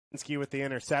With the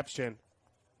interception.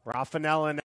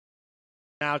 Raffanella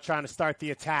now trying to start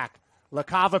the attack.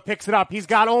 LaCava picks it up. He's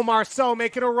got Omar So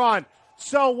making a run.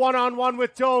 So one-on-one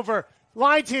with Dover.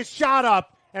 Lines his shot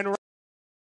up. And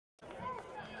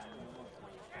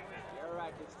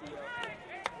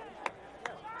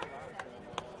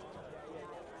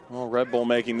well, Red Bull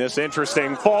making this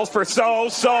interesting. Falls for So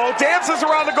dances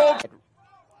around the goal.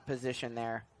 Position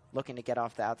there, looking to get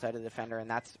off the outside of the defender, and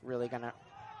that's really gonna.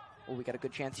 Oh, we got a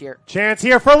good chance here. Chance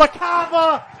here for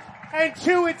LaCava, and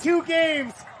 2 in 2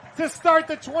 games to start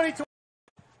the 2020.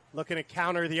 Looking to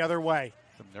counter the other way.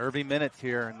 Some nervy minutes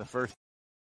here in the first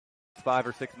 5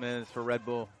 or 6 minutes for Red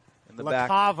Bull in the back.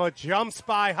 LaCava jumps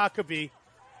by Huckabee.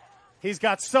 He's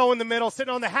got So in the middle,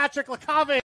 sitting on the hat trick.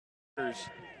 LaCava.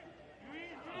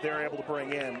 They're able to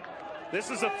bring in. This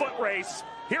is a foot race.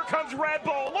 Here comes Red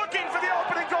Bull looking for the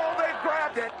opening goal. They've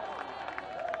grabbed it.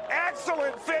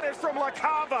 Excellent finish from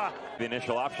LaCava. The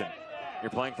initial option. You're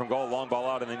playing from goal, long ball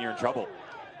out, and then you're in trouble.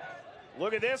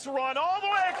 Look at this run all the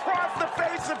way across the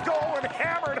face of goal and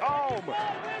hammered home.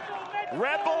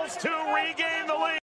 Red Bulls 2 regain the lead.